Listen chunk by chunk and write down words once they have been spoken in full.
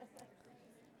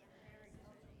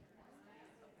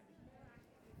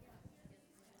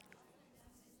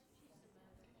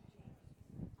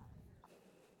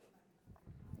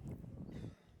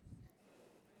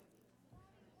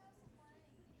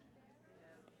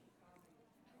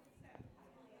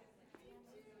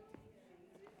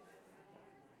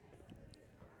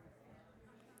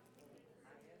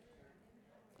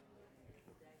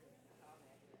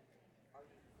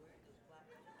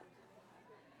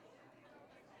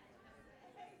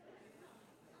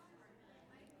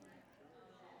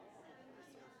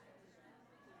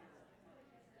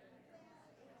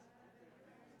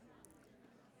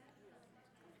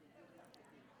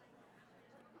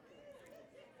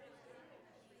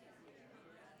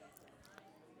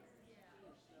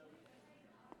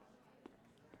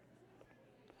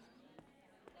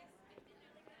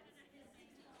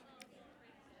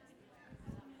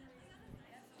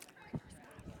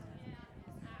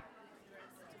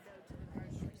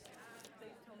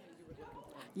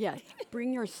Yeah,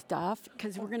 bring your stuff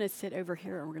because we're going to sit over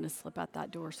here and we're going to slip out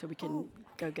that door so we can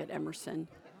go get Emerson.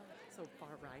 So far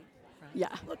right.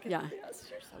 Yeah, Look at yeah.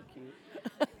 this. You're so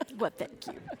cute. Well, thank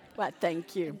you. Well,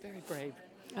 thank you. And very brave.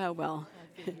 Oh, well,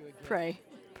 I'll give you a gift. pray,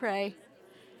 pray.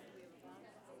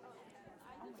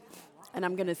 And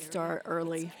I'm going to start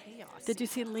early. It's chaos. Did you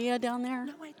see Leah down there?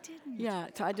 No, I didn't. Yeah,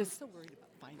 so I I'm just, so worried about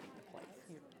finding the place.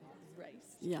 You're race.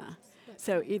 yeah. But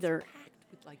So it's either,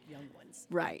 packed with like young ones.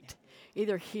 right,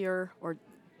 either here or,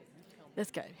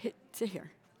 let's go, sit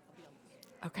here.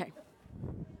 Okay.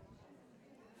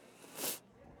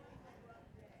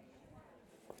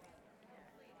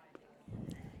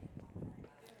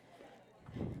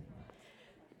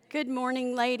 Good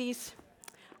morning, ladies.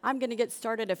 I'm going to get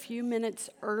started a few minutes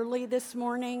early this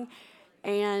morning,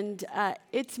 and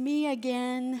it's me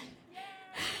again.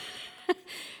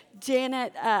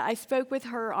 Janet, I spoke with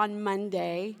her on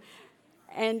Monday,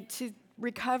 and she's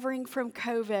recovering from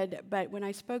COVID, but when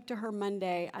I spoke to her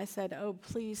Monday, I said, oh,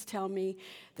 please tell me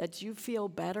that you feel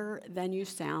better than you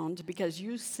sound, because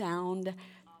you sound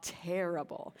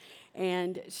terrible.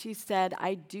 And she said,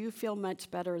 I do feel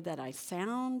much better than I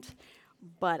sound,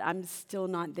 but I'm still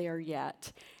not there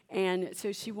yet. And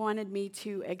so she wanted me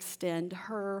to extend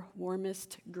her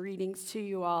warmest greetings to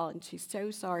you all, and she's so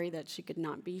sorry that she could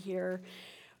not be here.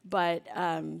 But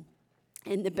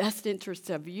in the best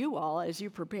interest of you all, as you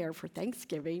prepare for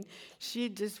Thanksgiving, she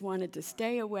just wanted to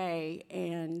stay away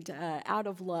and out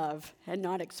of love and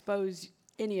not expose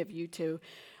any of you to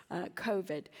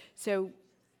COVID. So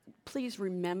please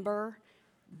remember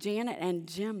Janet and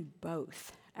Jim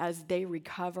both as they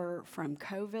recover from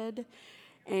COVID.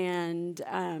 And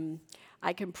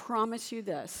I can promise you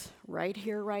this right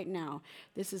here, right now.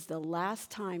 This is the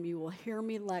last time you will hear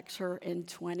me lecture in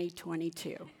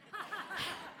 2022.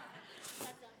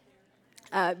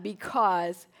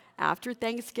 Because after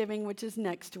Thanksgiving, which is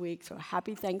next week, so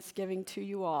happy Thanksgiving to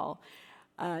you all,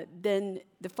 then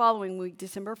the following week,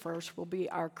 December 1st, will be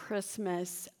our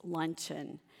Christmas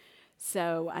luncheon.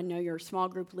 So I know your small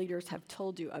group leaders have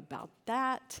told you about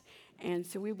that, and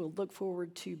so we will look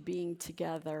forward to being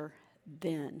together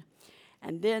then.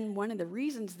 And then one of the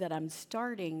reasons that I'm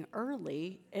starting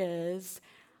early is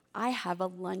I have a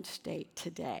lunch date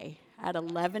today at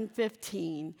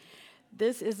 11:15.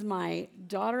 This is my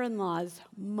daughter-in-law's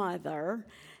mother,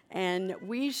 and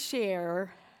we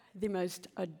share the most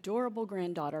adorable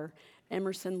granddaughter,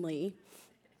 Emerson Lee,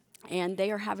 and they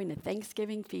are having a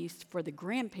Thanksgiving feast for the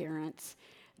grandparents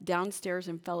downstairs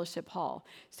in Fellowship Hall.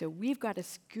 So we've got to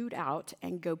scoot out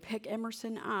and go pick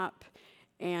Emerson up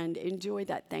and enjoy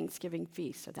that Thanksgiving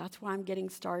feast. So that's why I'm getting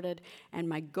started. And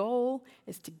my goal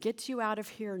is to get you out of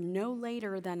here no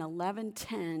later than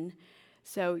 11:10,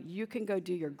 so you can go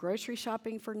do your grocery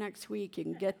shopping for next week. You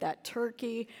can get that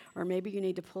turkey, or maybe you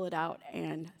need to pull it out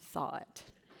and thaw it.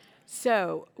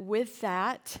 So with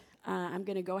that, I'm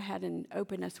going to go ahead and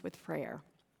open us with prayer.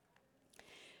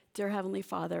 Dear Heavenly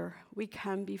Father, we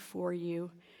come before you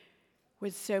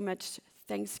with so much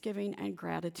thanksgiving and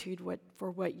gratitude for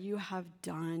what you have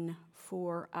done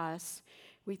for us.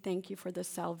 We thank you for the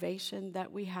salvation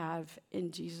that we have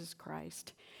in Jesus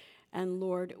Christ. And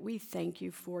Lord, we thank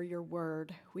you for your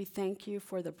word. We thank you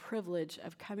for the privilege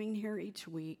of coming here each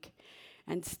week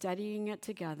and studying it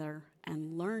together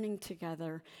and learning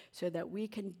together so that we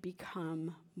can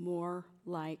become more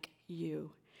like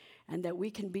you and that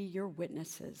we can be your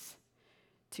witnesses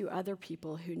to other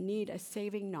people who need a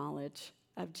saving knowledge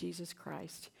of Jesus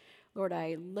Christ. Lord,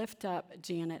 I lift up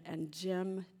Janet and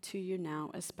Jim to you now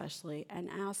especially and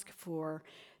ask for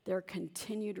their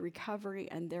continued recovery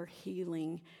and their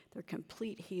healing, their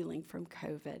complete healing from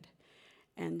COVID.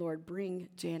 And Lord, bring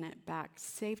Janet back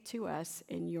safe to us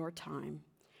in your time.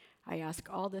 I ask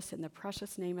all this in the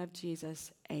precious name of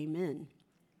Jesus. Amen.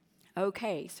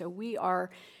 Okay, so we are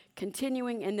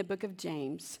continuing in the book of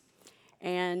James.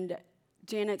 And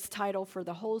Janet's title for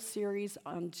the whole series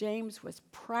on James was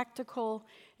Practical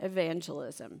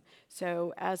Evangelism.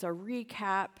 So as a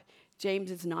recap,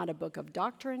 James is not a book of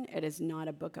doctrine, it is not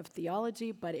a book of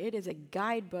theology, but it is a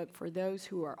guidebook for those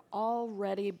who are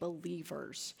already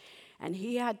believers. And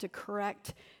he had to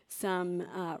correct some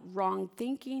wrong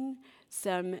thinking,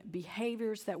 some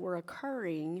behaviors that were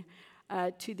occurring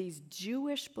to these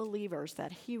Jewish believers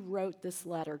that he wrote this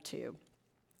letter to.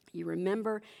 You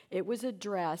remember, it was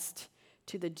addressed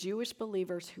to the Jewish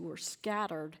believers who were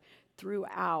scattered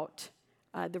throughout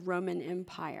the Roman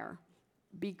Empire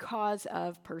because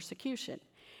of persecution.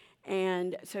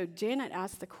 And so Janet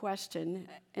asked the question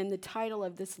in the title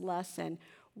of this lesson,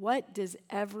 what does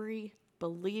every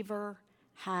believer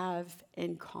have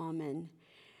in common?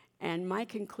 And my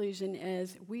conclusion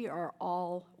is we are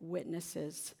all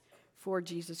witnesses for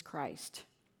Jesus Christ.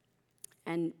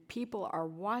 And people are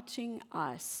watching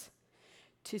us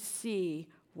to see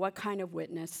what kind of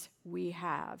witness we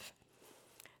have.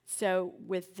 So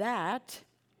with that,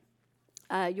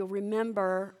 you'll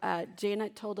remember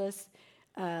Janet told us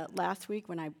last week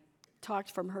when I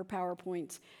talked from her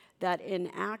PowerPoints that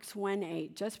in Acts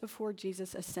 1:8, just before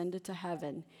Jesus ascended to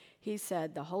heaven, he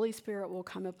said, the Holy Spirit will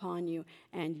come upon you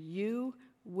and you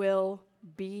will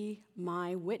be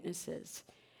my witnesses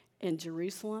in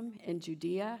Jerusalem, in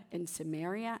Judea, in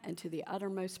Samaria, and to the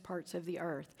uttermost parts of the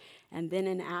earth. And then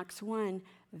in Acts 1,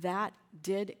 that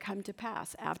did come to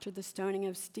pass. After the stoning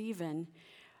of Stephen,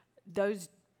 those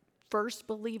first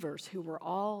believers, who were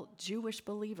all Jewish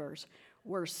believers,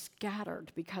 were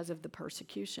scattered because of the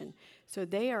persecution. So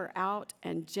they are out,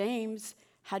 and James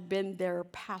had been their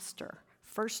pastor,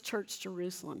 First Church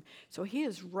Jerusalem. So he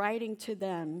is writing to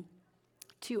them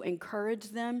to encourage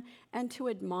them and to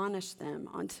admonish them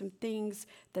on some things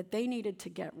that they needed to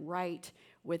get right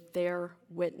with their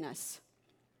witness.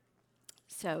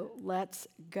 So let's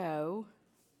go.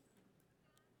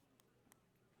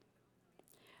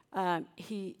 I'm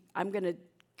going to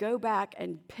go back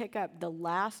and pick up the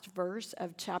last verse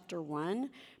of chapter 1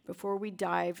 before we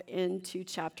dive into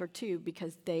chapter 2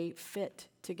 because they fit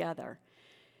together.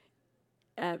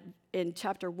 In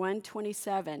chapter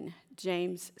 1:27,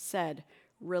 James said,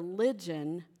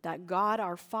 religion that God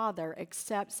our Father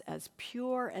accepts as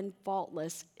pure and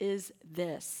faultless is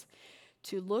this,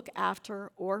 to look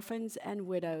after orphans and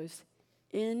widows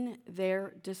in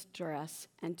their distress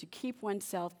and to keep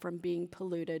oneself from being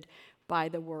polluted by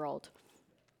the world.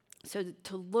 So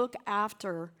to look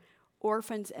after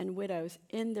orphans and widows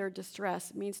in their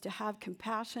distress means to have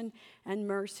compassion and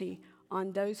mercy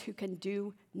on those who can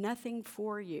do nothing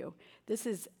for you. This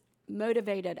is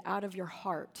motivated out of your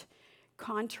heart,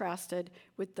 contrasted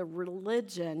with the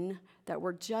religion that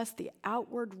were just the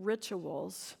outward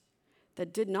rituals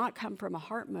that did not come from a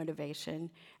heart motivation,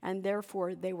 and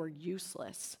therefore they were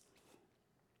useless.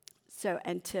 So,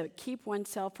 and to keep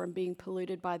oneself from being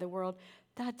polluted by the world,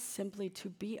 that's simply to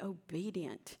be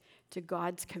obedient to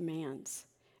God's commands.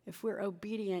 If we're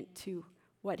obedient to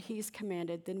what he's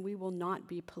commanded, then we will not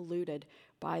be polluted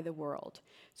by the world.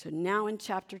 So now in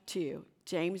chapter 2,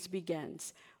 James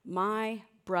begins, my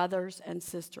brothers and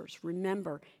sisters.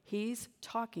 Remember, he's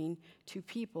talking to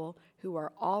people who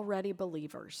are already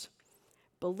believers.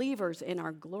 Believers in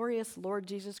our glorious Lord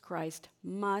Jesus Christ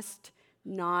must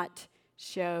not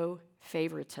show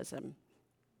favoritism.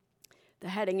 The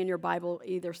heading in your Bible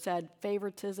either said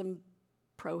favoritism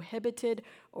prohibited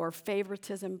or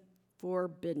favoritism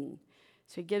forbidden.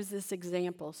 So he gives this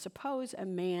example. Suppose a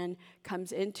man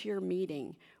comes into your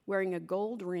meeting wearing a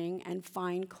gold ring and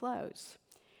fine clothes,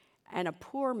 and a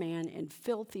poor man in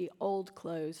filthy old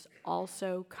clothes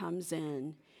also comes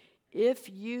in. If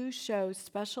you show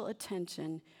special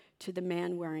attention to the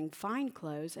man wearing fine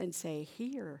clothes and say,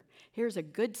 here's a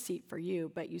good seat for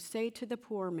you, but you say to the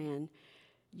poor man,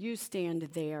 you stand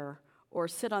there or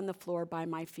sit on the floor by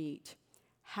my feet,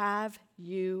 have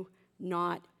you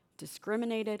not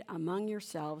discriminated among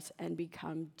yourselves and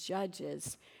become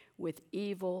judges with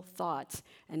evil thoughts?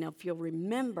 And if you'll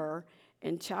remember,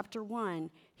 in chapter 1,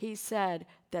 he said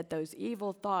that those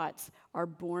evil thoughts are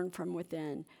born from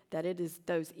within, that it is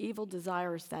those evil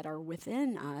desires that are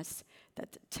within us,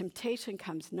 that temptation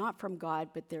comes not from God,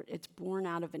 but it's born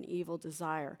out of an evil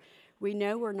desire. We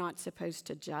know we're not supposed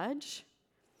to judge,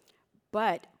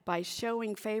 but by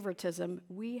showing favoritism,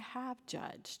 we have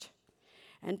judged.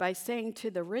 And by saying to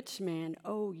the rich man,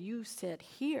 oh, you sit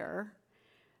here,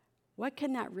 what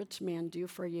can that rich man do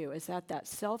for you? Is that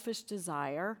selfish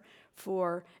desire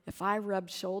for, if I rub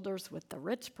shoulders with the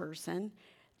rich person,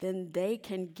 then they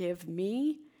can give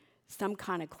me some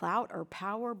kind of clout or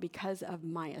power because of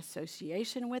my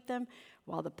association with them,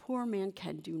 while the poor man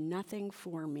can do nothing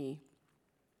for me?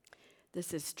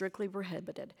 This is strictly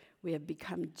prohibited. We have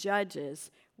become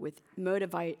judges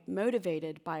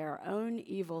motivated by our own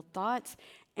evil thoughts,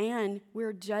 and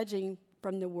we're judging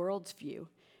from the world's view.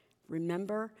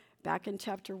 Remember back in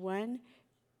chapter 1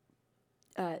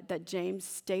 that James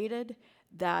stated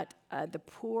that the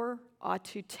poor ought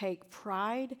to take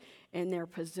pride in their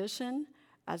position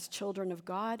as children of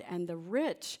God, and the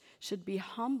rich should be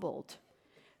humbled,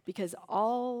 because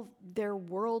all their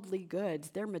worldly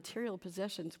goods, their material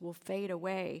possessions will fade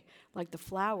away like the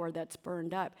flower that's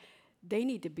burned up. They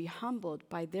need to be humbled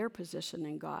by their position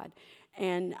in God.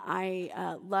 And I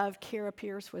love Kara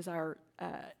Pierce was our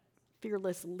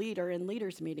fearless leader in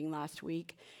leaders meeting last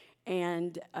week.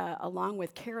 And along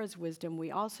with Kara's wisdom, we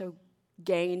also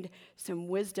gained some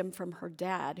wisdom from her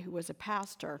dad, who was a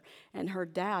pastor. And her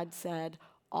dad said,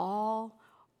 all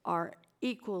are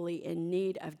equally in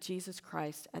need of Jesus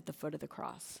Christ at the foot of the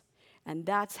cross. And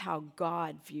that's how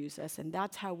God views us, and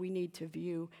that's how we need to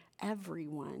view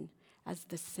everyone, as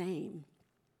the same.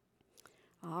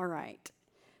 All right.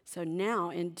 So now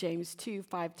in James 2,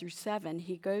 5 through 7,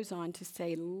 he goes on to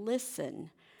say, listen,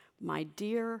 my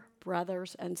dear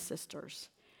brothers and sisters,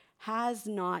 has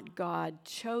not God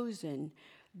chosen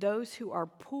those who are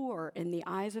poor in the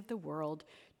eyes of the world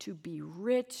to be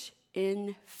rich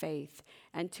in faith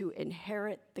and to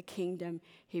inherit the kingdom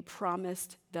he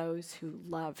promised those who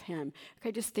love him?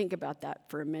 Okay, just think about that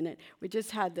for a minute. We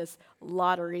just had this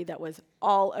lottery that was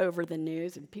all over the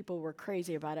news, and people were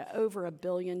crazy about it, over $1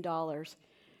 billion.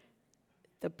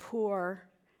 The poor,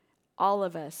 all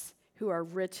of us who are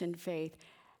rich in faith,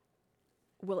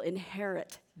 will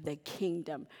inherit the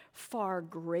kingdom far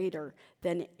greater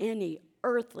than any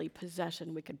earthly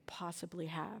possession we could possibly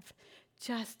have.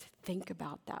 Just think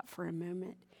about that for a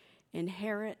moment.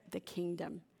 Inherit the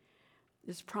kingdom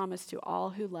is promised to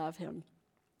all who love him.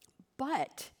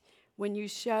 But when you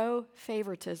show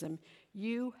favoritism,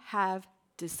 you have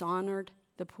dishonored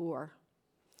the poor.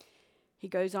 He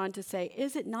goes on to say,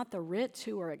 is it not the rich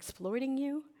who are exploiting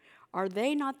you? Are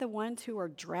they not the ones who are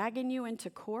dragging you into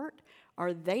court?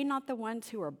 Are they not the ones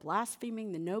who are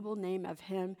blaspheming the noble name of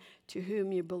him to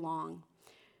whom you belong?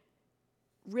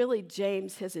 Really,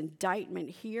 James, his indictment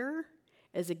here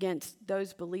is against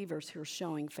those believers who are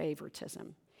showing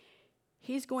favoritism.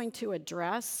 He's going to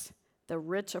address the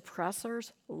rich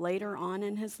oppressors later on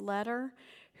in his letter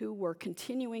who were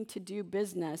continuing to do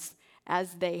business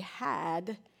as they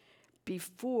had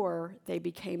before they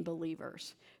became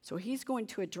believers. So he's going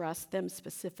to address them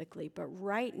specifically. But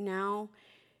right now,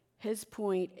 his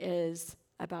point is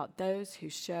about those who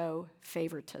show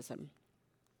favoritism.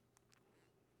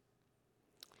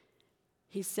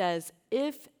 He says,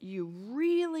 if you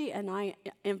really, and I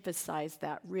emphasize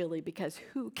that really because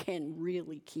who can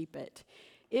really keep it?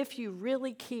 If you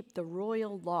really keep the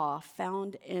royal law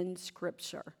found in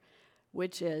Scripture,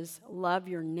 which is love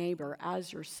your neighbor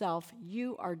as yourself,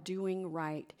 you are doing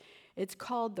right. It's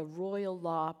called the royal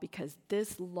law because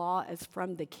this law is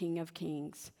from the King of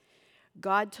Kings.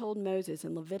 God told Moses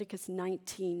in Leviticus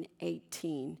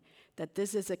 19:18 that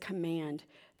this is a command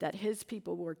that his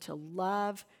people were to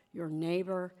love your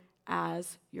neighbor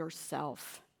as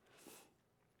yourself.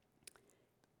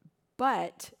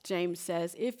 But, James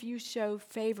says, if you show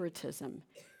favoritism,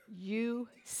 you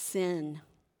sin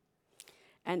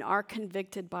and are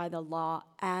convicted by the law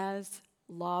as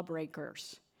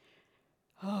lawbreakers.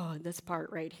 Oh, this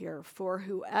part right here. For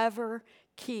whoever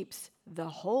keeps the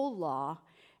whole law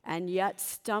and yet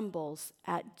stumbles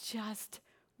at just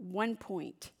one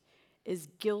point is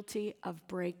guilty of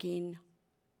breaking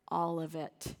all of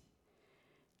it.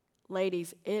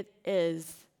 Ladies, it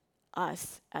is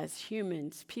us as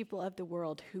humans, people of the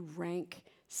world, who rank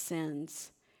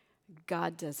sins.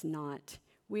 God does not.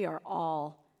 We are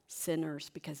all sinners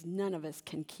because none of us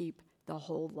can keep the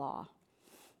whole law.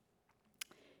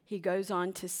 He goes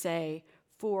on to say,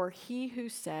 for he who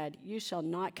said, you shall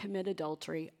not commit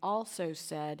adultery, also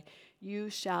said, you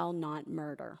shall not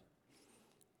murder.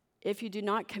 If you do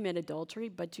not commit adultery,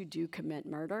 but you do commit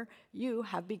murder, you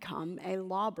have become a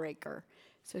lawbreaker.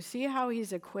 So see how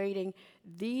he's equating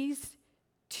these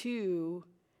two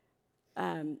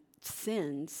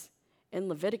sins in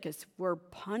Leviticus were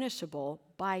punishable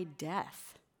by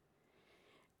death.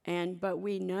 But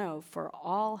we know for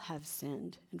all have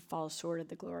sinned and fall short of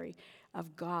the glory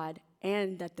of God,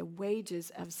 and that the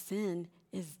wages of sin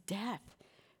is death.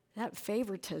 That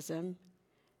favoritism,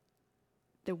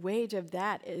 the wage of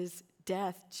that is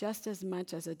death just as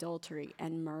much as adultery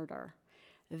and murder.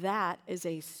 That is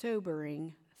a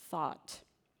sobering thought.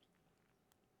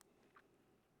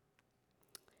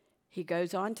 He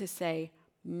goes on to say,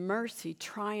 mercy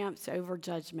triumphs over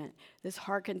judgment. This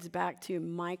harkens back to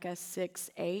Micah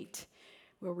 6:8.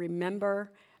 We'll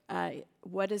remember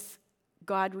what does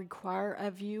God require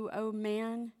of you, O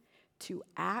man? To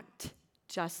act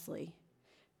justly,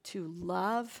 to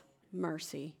love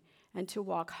mercy, and to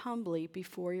walk humbly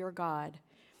before your God.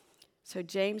 So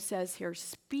James says here,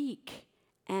 speak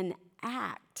and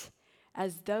act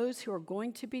as those who are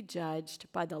going to be judged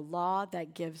by the law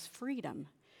that gives freedom,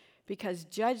 because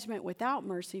judgment without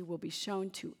mercy will be shown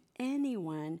to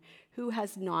anyone who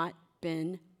has not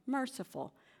been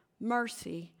merciful.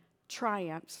 Mercy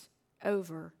triumphs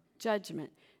over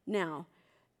judgment. Now,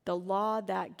 the law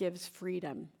that gives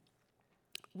freedom.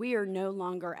 We are no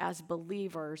longer as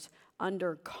believers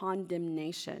under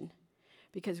condemnation,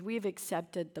 because we've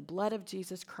accepted the blood of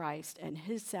Jesus Christ and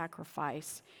his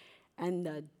sacrifice, and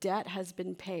the debt has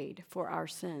been paid for our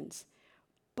sins.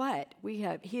 But he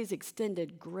has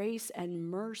extended grace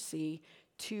and mercy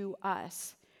to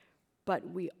us. But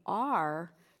we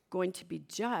are going to be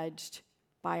judged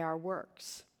by our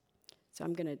works. So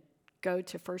I'm going to go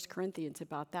to 1 Corinthians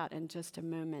about that in just a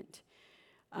moment.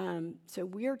 So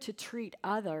we are to treat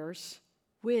others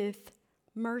with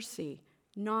mercy,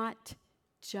 not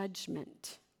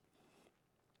judgment.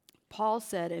 Paul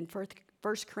said in 1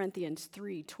 Corinthians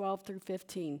 3:12 through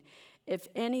 15, if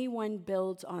anyone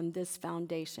builds on this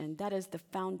foundation, that is the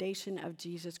foundation of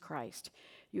Jesus Christ,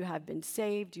 you have been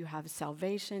saved, you have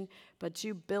salvation, but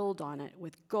you build on it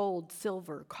with gold,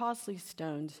 silver, costly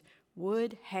stones,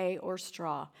 wood, hay, or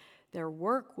straw. Their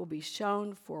work will be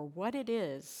shown for what it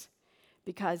is,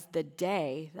 because the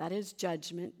day, that is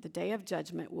judgment, the day of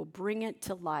judgment will bring it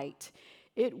to light.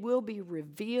 It will be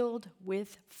revealed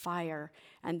with fire,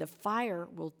 and the fire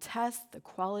will test the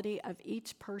quality of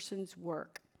each person's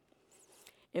work.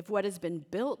 If what has been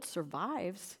built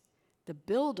survives, the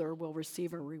builder will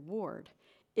receive a reward.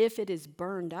 If it is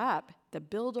burned up, the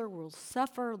builder will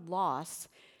suffer loss,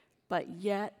 but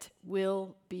yet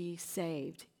will be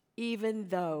saved, even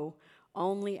though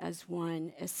only as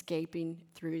one escaping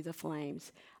through the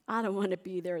flames. I don't want to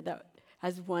be there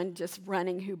as one just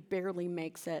running who barely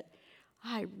makes it.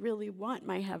 I really want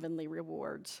my heavenly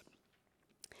rewards.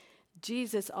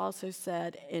 Jesus also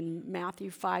said in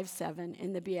Matthew 5:7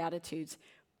 in the Beatitudes,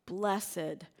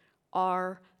 blessed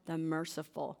are the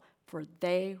merciful, for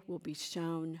they will be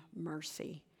shown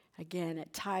mercy. Again,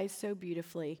 it ties so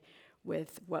beautifully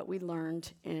with what we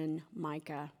learned in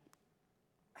Micah.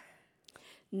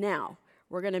 Now,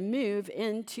 we're going to move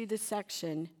into the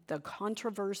section, the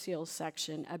controversial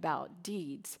section about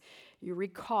deeds. You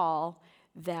recall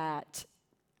that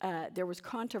there was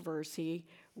controversy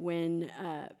when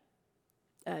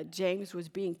James was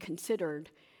being considered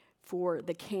for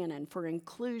the canon, for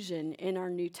inclusion in our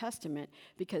New Testament,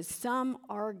 because some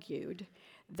argued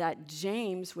that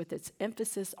James, with its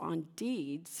emphasis on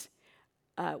deeds,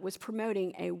 was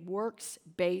promoting a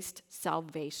works-based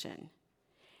salvation,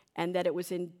 and that it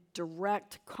was in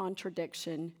direct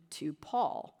contradiction to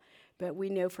Paul. But we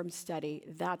know from study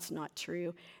that's not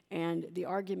true, and the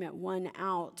argument won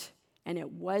out, and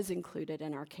it was included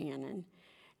in our canon.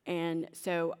 And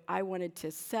so I wanted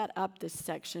to set up this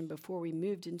section before we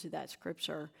moved into that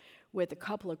scripture with a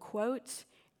couple of quotes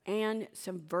and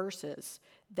some verses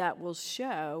that will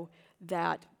show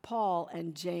that Paul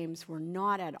and James were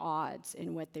not at odds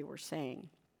in what they were saying.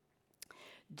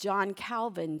 John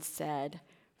Calvin said,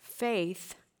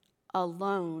 faith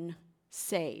alone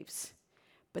saves,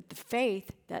 but the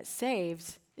faith that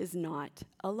saves is not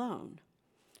alone.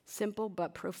 Simple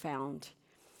but profound.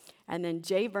 And then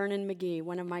J. Vernon McGee,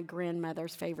 one of my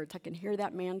grandmother's favorites, I can hear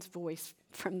that man's voice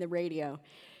from the radio,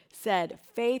 said,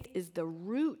 faith is the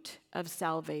root of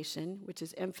salvation, which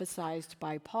is emphasized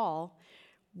by Paul.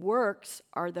 Works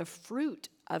are the fruit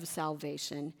of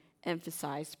salvation,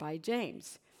 emphasized by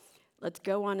James. Let's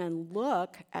go on and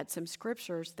look at some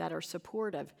scriptures that are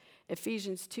supportive.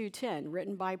 Ephesians 2:10,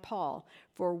 written by Paul,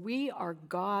 for we are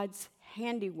God's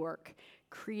handiwork,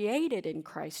 created in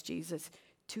Christ Jesus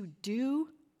to do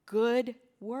good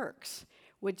works,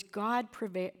 which God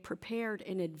prepared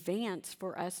in advance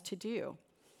for us to do.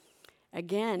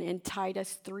 Again, in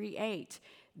Titus 3:8,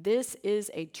 this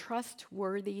is a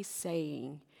trustworthy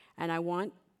saying, and I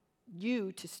want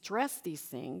you to stress these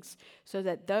things so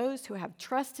that those who have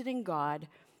trusted in God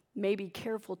may be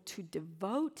careful to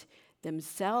devote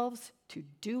themselves to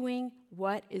doing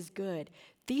what is good.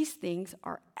 These things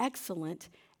are excellent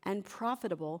and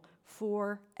profitable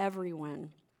for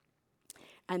everyone.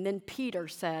 And then Peter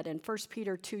said in 1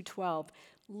 Peter 2:12,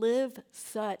 live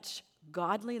such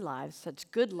godly lives, such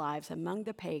good lives among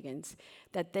the pagans,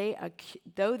 that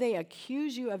though they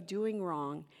accuse you of doing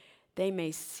wrong, they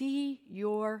may see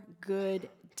your good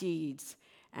deeds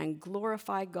and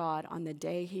glorify God on the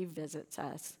day he visits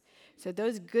us. So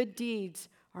those good deeds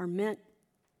are meant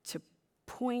to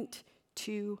point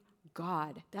to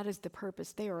God. That is the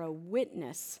purpose. They are a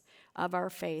witness of our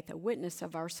faith, a witness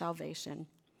of our salvation.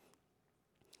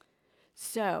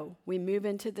 So we move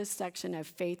into this section of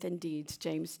faith and deeds,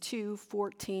 James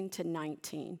 2:14 to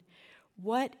 19.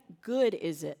 What good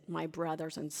is it, my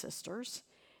brothers and sisters,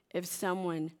 if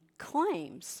someone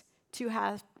claims to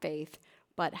have faith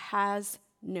but has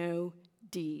no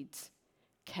deeds?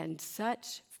 Can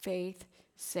such faith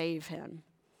save him?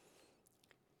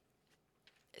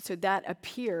 So that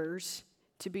appears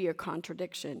to be a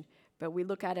contradiction, but we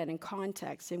look at it in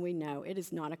context and we know it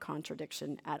is not a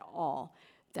contradiction at all.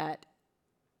 That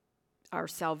our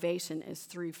salvation is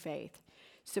through faith.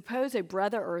 Suppose a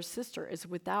brother or a sister is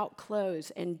without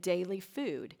clothes and daily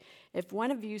food. If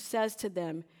one of you says to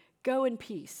them, "Go in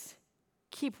peace,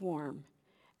 keep warm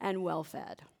and well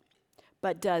fed,"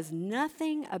 but does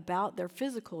nothing about their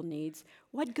physical needs,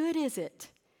 what good is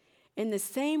it? In the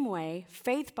same way,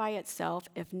 faith by itself,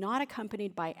 if not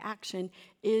accompanied by action,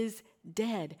 is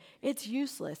dead. It's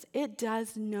useless. It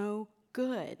does no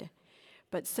good.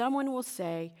 But someone will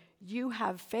say, "You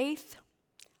have faith,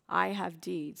 I have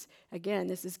deeds." Again,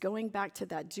 this is going back to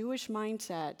that Jewish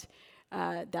mindset,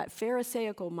 that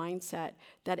Pharisaical mindset,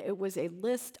 that it was a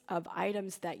list of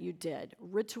items that you did,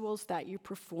 rituals that you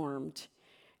performed,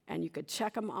 and you could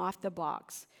check them off the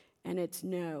box. And it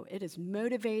is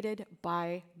motivated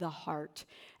by the heart.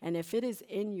 And if it is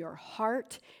in your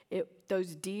heart,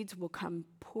 those deeds will come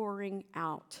pouring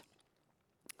out.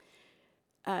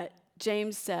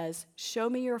 James says, "Show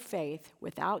me your faith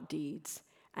without deeds,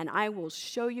 and I will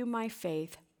show you my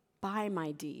faith by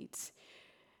my deeds."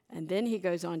 And then he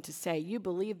goes on to say, "You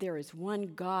believe there is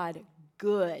one God,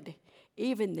 good.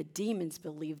 Even the demons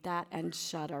believe that and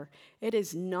shudder." It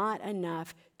is not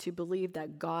enough to believe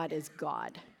that God is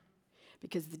God,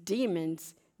 because the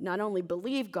demons not only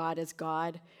believe God is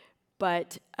God,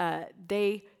 but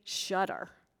they shudder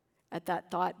at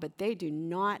that thought, but they do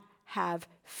not have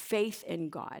faith in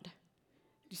God.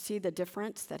 You see the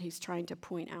difference that he's trying to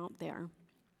point out there?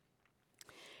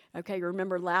 Okay,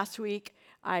 remember last week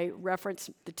I referenced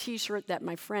the t-shirt that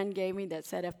my friend gave me that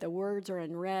said, "If the words are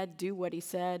in red, do what he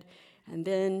said." And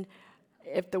then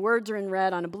if the words are in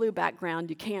red on a blue background,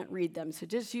 you can't read them. So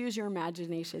just use your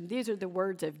imagination. These are the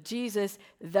words of Jesus,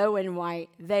 though in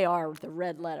white, they are the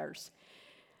red letters.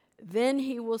 "Then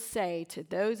he will say to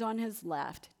those on his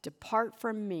left, 'Depart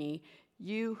from me,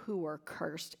 you who are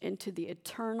cursed, into the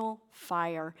eternal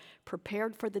fire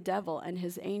prepared for the devil and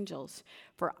his angels.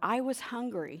 For I was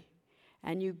hungry,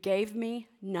 and you gave me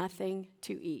nothing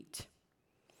to eat.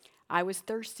 I was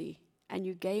thirsty, and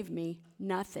you gave me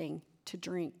nothing to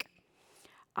drink.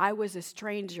 I was a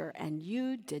stranger, and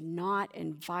you did not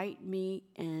invite me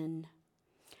in.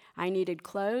 I needed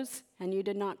clothes, and you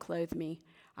did not clothe me.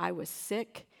 I was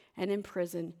sick and in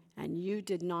prison, and you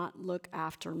did not look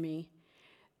after me.'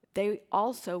 They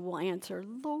also will answer,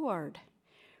 'Lord,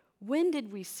 when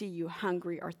did we see you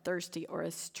hungry or thirsty or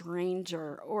a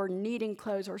stranger or needing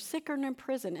clothes or sick or in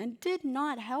prison and did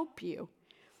not help you?'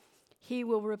 He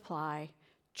will reply,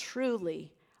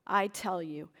 'Truly, I tell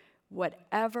you,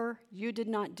 whatever you did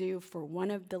not do for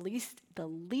one of the least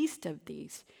of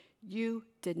these, you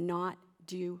did not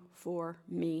do for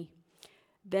me.'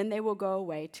 Then they will go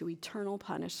away to eternal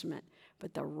punishment,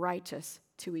 but the righteous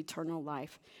to eternal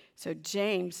life." So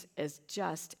James is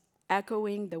just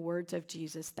echoing the words of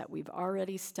Jesus that we've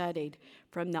already studied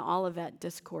from the Olivet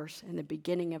Discourse in the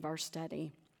beginning of our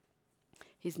study.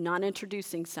 He's not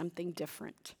introducing something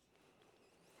different.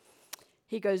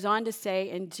 He goes on to say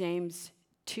in James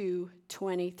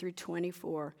 2:20 through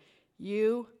 24,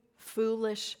 "You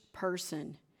foolish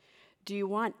person, do you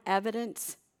want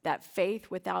evidence that faith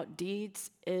without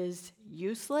deeds is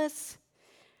useless?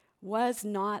 Was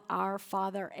not our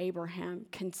father Abraham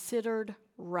considered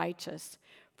righteous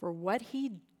for what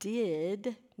he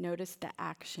did," notice the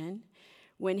action,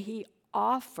 "when he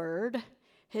offered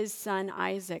his son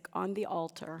Isaac on the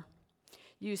altar?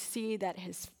 You see that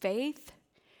his faith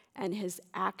and his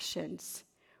actions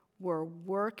were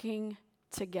working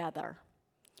together,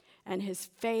 and his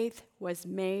faith was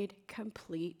made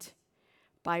complete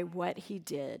by what he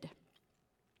did.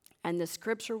 And the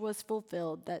scripture was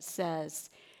fulfilled that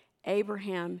says,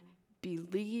 'Abraham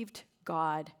believed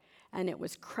God, and it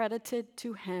was credited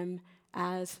to him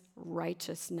as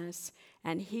righteousness,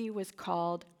 and he was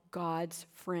called God's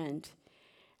friend.'"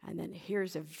 And then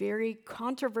here's a very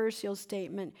controversial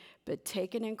statement, but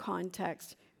taken in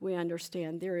context, we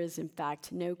understand there is, in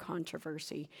fact, no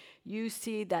controversy. You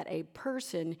see that a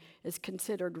person is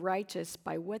considered righteous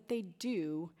by what they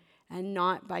do and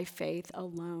not by faith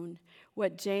alone.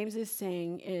 What James is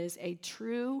saying is a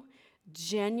true,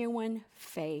 genuine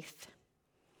faith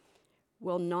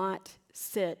will not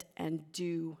sit and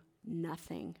do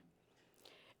nothing.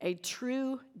 A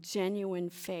true, genuine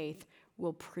faith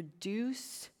will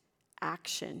produce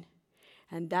action.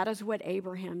 And that is what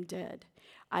Abraham did.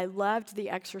 I loved the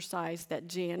exercise that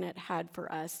Janet had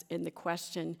for us in the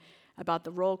question about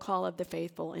the roll call of the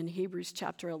faithful in Hebrews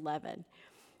chapter 11.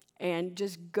 And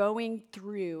just going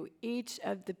through each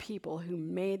of the people who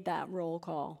made that roll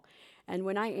call. And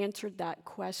when I answered that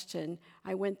question,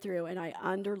 I went through and I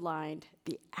underlined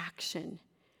the action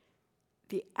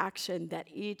that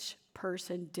each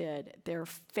person did. Their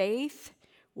faith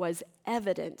was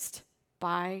evidenced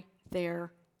by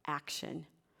their action.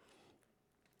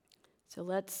 So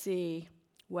let's see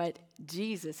what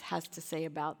Jesus has to say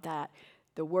about that.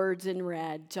 The words in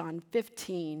red, John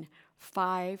 15,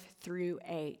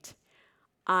 5-8.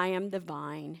 I am the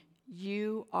vine,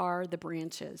 you are the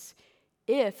branches.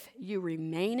 If you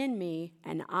remain in me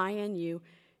and I in you,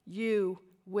 you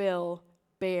will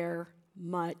bear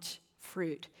much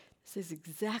fruit. This is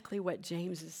exactly what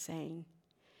James is saying.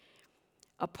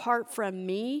 Apart from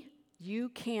me, you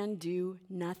can do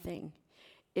nothing.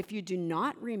 If you do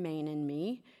not remain in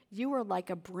me, you are like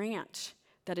a branch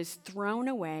that is thrown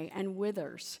away and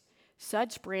withers.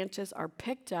 Such branches are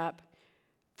picked up,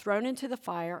 thrown into the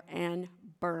fire, and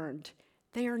burned.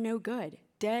 They are no good.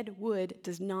 Dead wood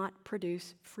does not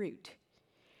produce fruit.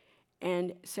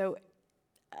 And so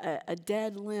a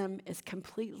dead limb is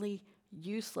completely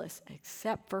useless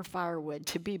except for firewood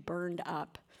to be burned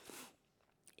up.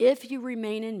 If you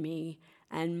remain in me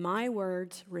and my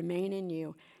words remain in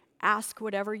you, ask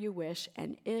whatever you wish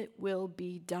and it will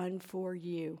be done for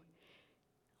you.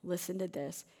 Listen to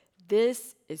this.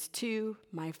 This is to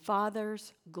my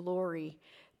Father's glory,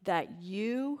 that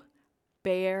you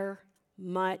bear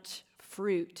much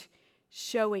fruit,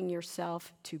 showing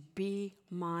yourself to be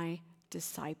my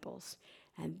disciples.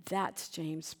 And that's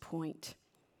James' point.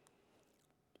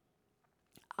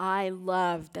 I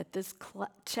love that this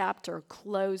chapter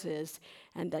closes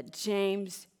and that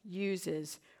James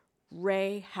uses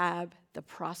Rahab the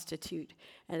prostitute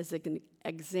as an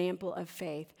example of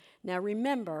faith. Now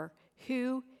remember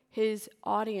who his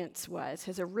audience was.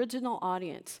 His original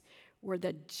audience were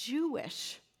the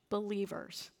Jewish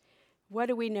believers. What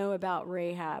do we know about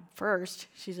Rahab? First,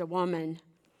 she's a woman.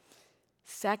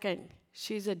 Second,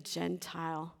 she's a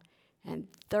Gentile. And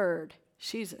third,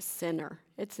 she's a sinner.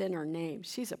 It's in her name.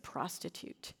 She's a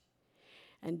prostitute.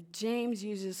 And James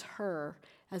uses her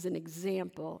as an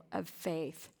example of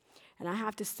faith. And I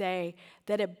have to say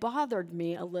that it bothered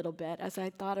me a little bit as I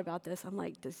thought about this. I'm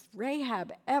like, does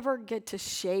Rahab ever get to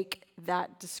shake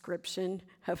that description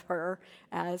of her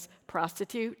as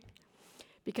prostitute?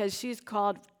 Because she's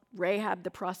called Rahab the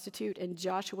prostitute in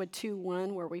Joshua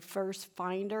 2:1, where we first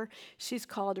find her. She's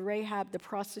called Rahab the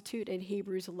prostitute in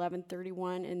Hebrews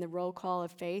 11:31 in the roll call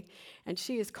of faith. And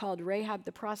she is called Rahab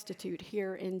the prostitute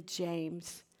here in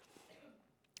James.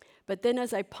 But then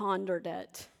as I pondered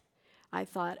it, I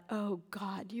thought, oh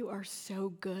God, you are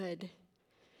so good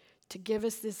to give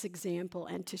us this example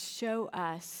and to show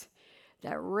us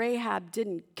that Rahab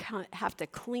didn't have to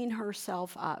clean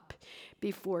herself up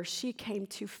before she came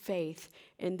to faith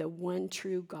in the one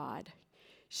true God.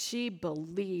 She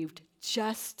believed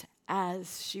just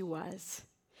as she was.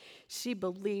 She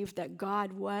believed that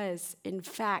God was, in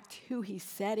fact, who he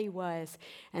said he was,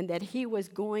 and that he was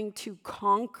going to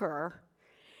conquer,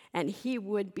 and he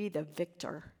would be the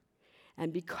victor.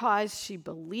 And because she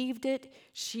believed it,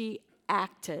 she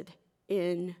acted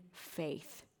in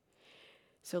faith.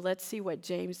 So let's see what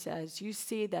James says. You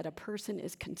see that a person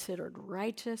is considered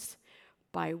righteous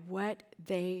by what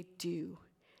they do,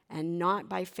 and not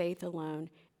by faith alone.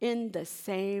 In the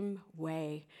same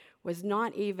way, was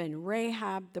not even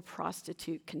Rahab the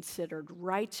prostitute considered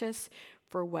righteous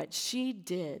for what she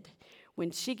did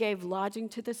when she gave lodging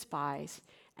to the spies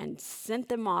and sent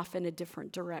them off in a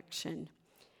different direction?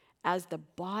 As the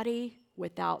body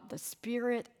without the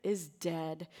spirit is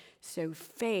dead, so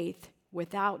faith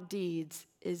without deeds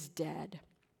is dead.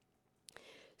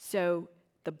 So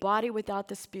the body without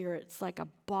the spirit is like a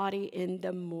body in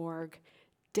the morgue,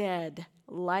 dead,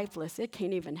 lifeless. It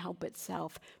can't even help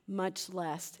itself, much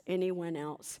less anyone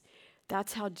else.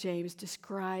 That's how James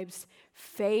describes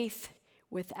faith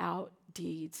without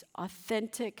deeds.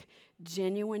 Authentic,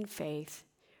 genuine faith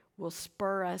will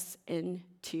spur us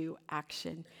into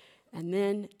action. And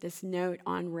then this note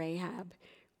on Rahab,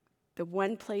 the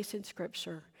one place in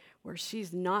Scripture where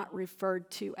she's not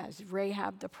referred to as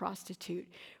Rahab the prostitute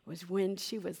was when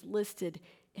she was listed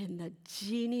in the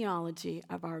genealogy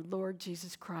of our Lord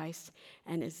Jesus Christ.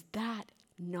 And is that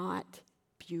not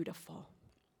beautiful?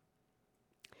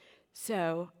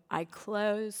 So I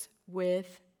close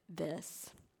with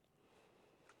this.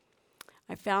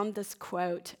 I found this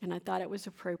quote and I thought it was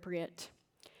appropriate.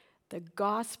 The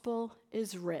gospel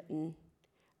is written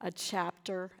a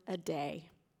chapter a day,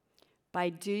 by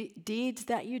deeds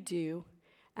that you do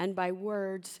and by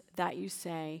words that you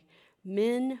say.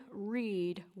 Men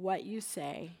read what you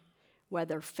say,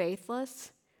 whether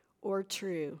faithless or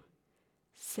true.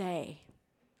 Say,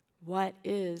 what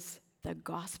is the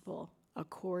gospel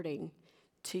according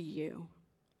to you?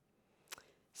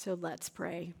 So let's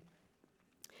pray.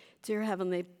 Dear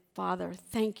Heavenly Father,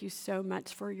 thank you so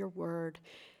much for your word.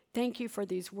 Thank you for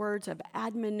these words of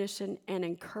admonition and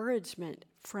encouragement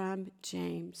from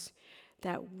James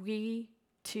that we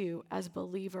too, as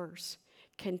believers,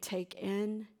 can take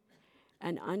in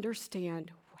and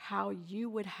understand how you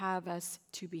would have us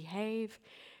to behave,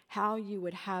 how you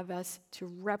would have us to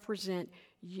represent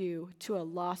you to a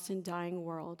lost and dying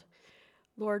world.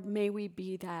 Lord, may we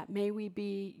be that. May we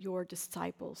be your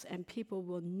disciples, and people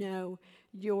will know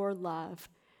your love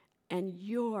and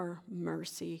your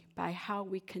mercy by how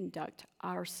we conduct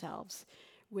ourselves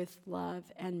with love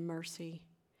and mercy.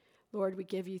 Lord, we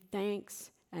give you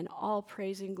thanks and all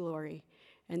praise and glory.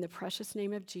 In the precious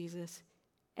name of Jesus,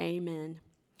 amen.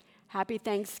 Happy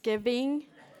Thanksgiving.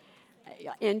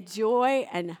 Enjoy,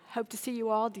 and hope to see you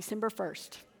all December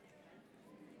 1st.